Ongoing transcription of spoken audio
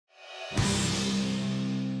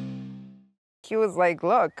he was like,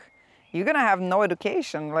 look, you're gonna have no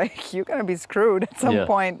education. Like, you're gonna be screwed at some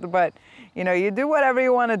point, but you know, you do whatever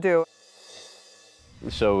you wanna do.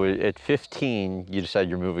 So at 15, you decide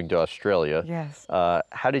you're moving to Australia. Yes.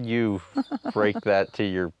 How did you break that to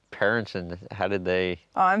your parents, and how did they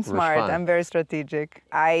Oh, I'm smart. respond? I'm very strategic.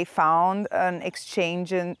 I found an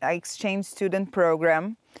exchange student program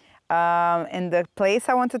in the place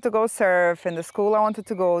I wanted to go surf, in the school I wanted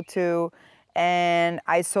to go to, and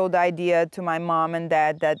I sold the idea to my mom and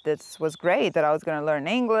dad that this was great, that I was going to learn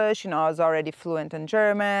English. You know, I was already fluent in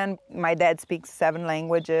German. My dad speaks 7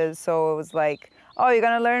 languages, so it was like, oh, you're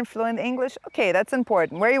going to learn fluent English? Okay, that's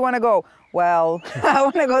important. Where you want to go? Well, I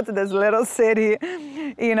want to go to this little city,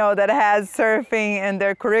 you know, that has surfing in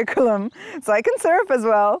their curriculum, so I can surf as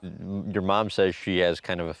well. Your mom says she has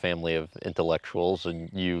kind of a family of intellectuals, and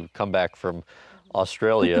you come back from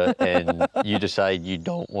Australia and you decide you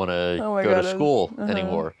don't want to go to school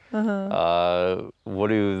anymore. What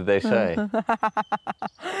do they say?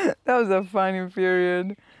 That was a funny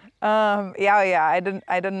period.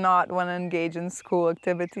 I did not want to engage in school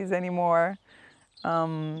activities anymore.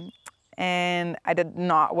 And I did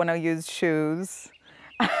not want to use shoes.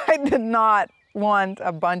 I did not want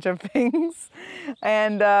a bunch of things.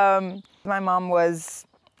 And my mom was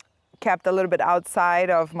kept a little bit outside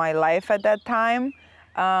of my life at that time.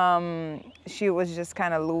 She was just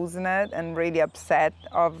kind of losing it and really upset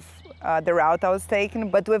of the route I was taking.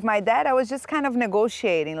 But with my dad, I was just kind of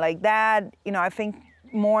negotiating. Like, Dad, you know, I think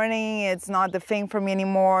morning, it's not the thing for me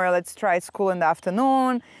anymore. Let's try school in the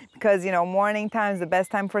afternoon, because, you know, morning time is the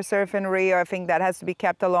best time for surfing in Rio. I think that has to be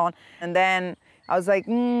kept alone. And then I was like,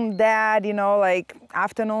 Dad, you know, like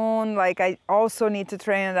afternoon, like I also need to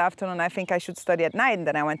train in the afternoon. I think I should study at night. And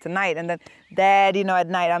then I went to night. And then, Dad, you know, at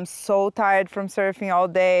night, I'm so tired from surfing all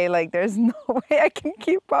day. Like, there's no way I can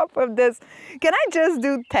keep up with this. Can I just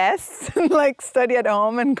do tests and like study at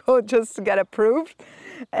home and go just to get approved?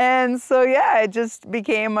 And so, yeah, it just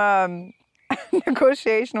became a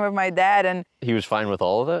negotiation with my dad. And he was fine with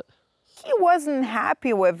all of it? He wasn't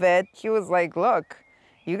happy with it. He was like, look,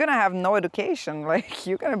 you're going to have no education. Like,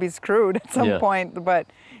 you're going to be screwed at some point. But,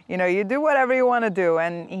 you know, you do whatever you want to do.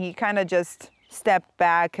 And he kind of just stepped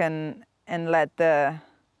back and let let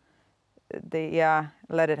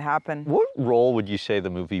it happen. What role would you say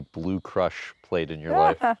the movie Blue Crush played in your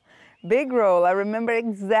life? Big role. I remember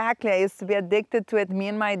exactly. I used to be addicted to it, me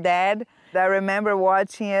and my dad. I remember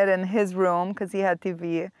watching it in his room because he had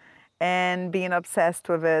TV and being obsessed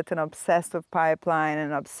with it and obsessed with Pipeline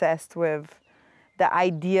and obsessed with the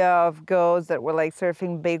idea of girls that were like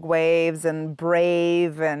surfing big waves and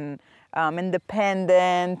brave and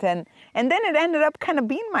independent. And then it ended up kind of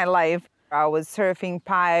being my life. I was surfing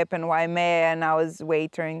pipe and Waimea, and I was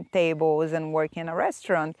waitering tables and working in a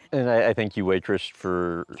restaurant. And I think you waitressed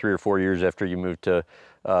for 3 or 4 years after you moved to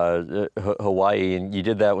Hawaii, and you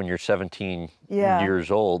did that when you're 17 years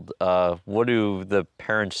old. What do the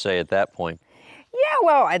parents say at that point? Yeah,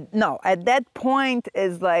 well, no, at that point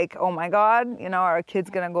is like, oh my God, you know, our kid's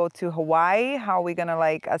gonna go to Hawaii. How are we gonna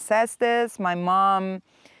like assess this? My mom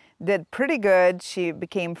did pretty good. She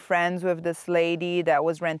became friends with this lady that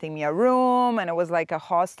was renting me a room, and it was like a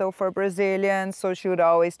hostel for Brazilians. So she would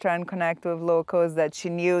always try and connect with locals that she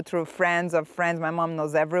knew through friends of friends. My mom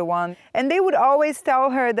knows everyone. And they would always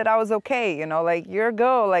tell her that I was okay, you know, like, you're a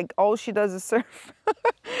girl, like all she does is surf.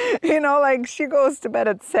 You know, like she goes to bed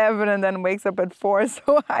at 7 and then wakes up at 4.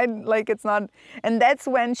 So it's not, and that's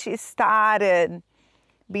when she started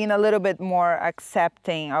being a little bit more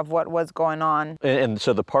accepting of what was going on. And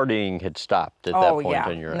so the partying had stopped at that point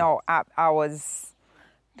in your... No, I was...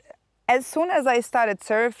 As soon as I started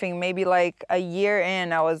surfing, maybe like a year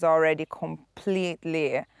in, I was already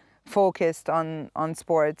completely focused on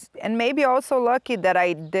sports. And maybe also lucky that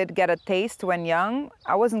I did get a taste when young.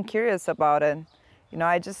 I wasn't curious about it. You know,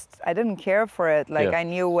 I didn't care for it. Like, I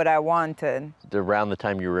knew what I wanted. Around the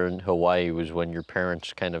time you were in Hawaii was when your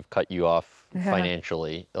parents kind of cut you off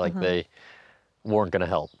financially, like they weren't going to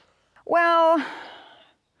help. Well,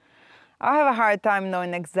 I have a hard time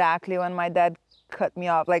knowing exactly when my dad cut me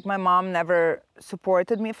off. Like, my mom never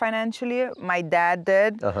supported me financially. My dad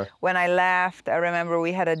did. When I left, I remember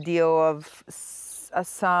we had a deal of a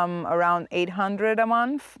sum around $800 a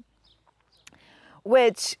month,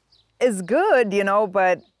 which is good, you know,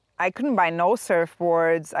 but I couldn't buy no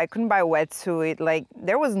surfboards. I couldn't buy wetsuit. Like,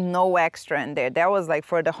 there was no extra in there. That was like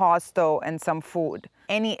for the hostel and some food.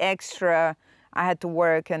 Any extra, I had to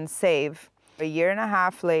work and save. A year and a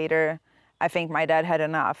half later, I think my dad had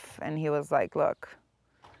enough. And he was like, look,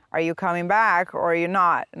 are you coming back or are you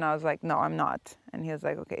not? And I was like, no, I'm not. And he was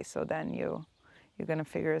like, okay, so then you're gonna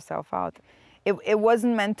figure yourself out. it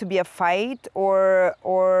wasn't meant to be a fight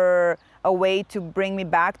or a way to bring me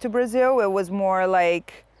back to Brazil. It was more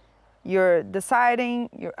like, you're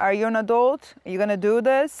deciding, are you an adult? Are you gonna do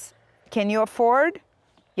this? Can you afford?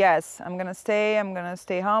 Yes, I'm gonna stay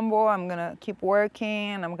humble, I'm gonna keep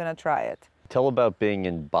working, and I'm gonna try it. Tell about being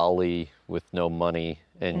in Bali with no money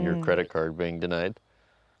and your credit card being denied.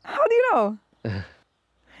 How do you know?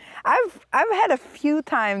 I've had a few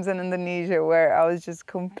times in Indonesia where I was just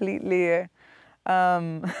completely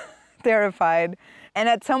terrified. And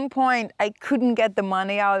at some point, I couldn't get the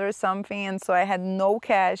money out or something, and so I had no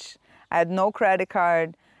cash, I had no credit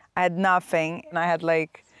card, I had nothing, and I had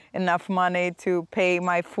like enough money to pay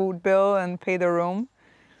my food bill and pay the room.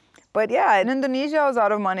 But yeah, in Indonesia, I was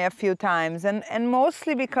out of money a few times, and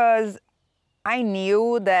mostly because I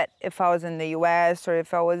knew that if I was in the US or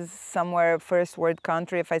if I was somewhere first world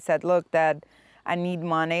country, if I said, look, Dad, I need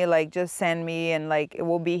money, like just send me and like it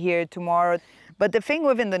will be here tomorrow. But the thing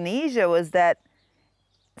with Indonesia was that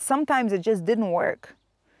sometimes it just didn't work.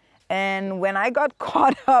 And when I got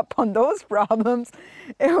caught up on those problems,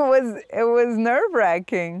 it was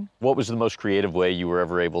nerve-wracking. What was the most creative way you were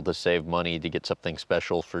ever able to save money to get something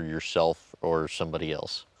special for yourself or somebody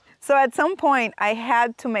else? So at some point, I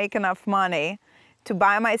had to make enough money to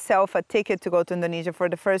buy myself a ticket to go to Indonesia for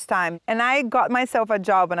the first time. And I got myself a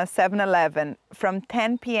job on a 7-Eleven from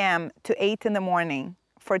 10 p.m. to 8 in the morning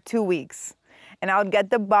for 2 weeks. And I would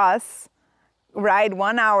get the bus, ride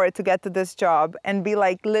 1 hour to get to this job, and be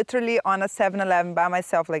like literally on a 7-Eleven by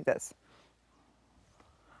myself like this.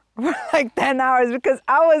 For like 10 hours, because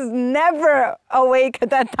I was never awake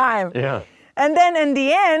at that time. Yeah. And then in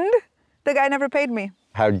the end, the guy never paid me.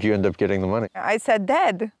 How did you end up getting the money? I said,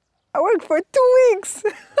 Dad, I worked for 2 weeks.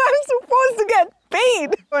 I'm supposed to get paid.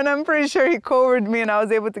 And I'm pretty sure he covered me and I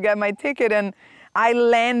was able to get my ticket. And I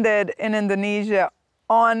landed in Indonesia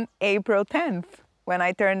on April 10th when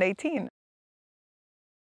I turned 18.